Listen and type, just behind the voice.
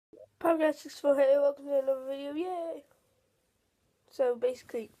Paragraph 64 here, welcome to another video, yay! So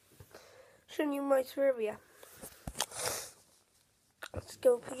basically, showing you my Terraria. Let's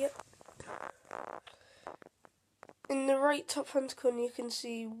go up here. In the right top hand corner you can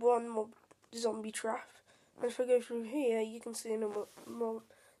see one mob zombie trap. And if I go through here you can see another mob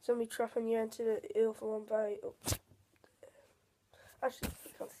zombie trap and you enter the other one by... Oh. Actually,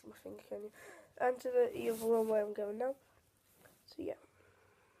 you can't see my finger, can you? Enter the other one where I'm going now. So yeah.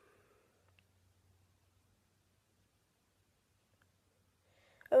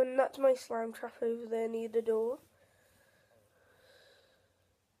 Oh, and that's my slime trap over there near the door.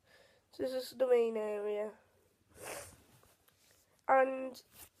 So this is the main area. And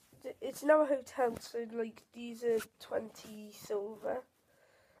it's now a hotel, so like these are 20 silver.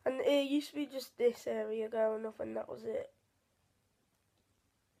 And it used to be just this area going up and that was it.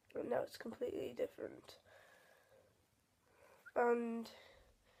 But now it's completely different. And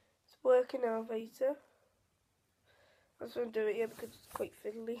it's a working elevator. I just won't do it yet because it's quite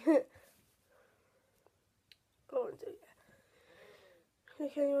fiddly. I won't do it yet.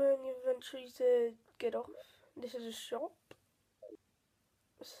 Click anywhere in your inventory to get off. This is a shop.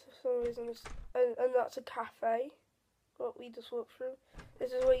 For some reason and that's a cafe. What we just walked through.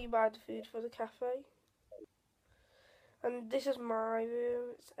 This is where you buy the food for the cafe. And this is my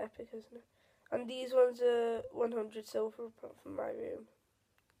room. It's epic, isn't it? And these ones are 100 silver apart from my room.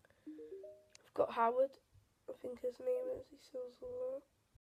 I've got Howard. I think his name is. He sells a lot.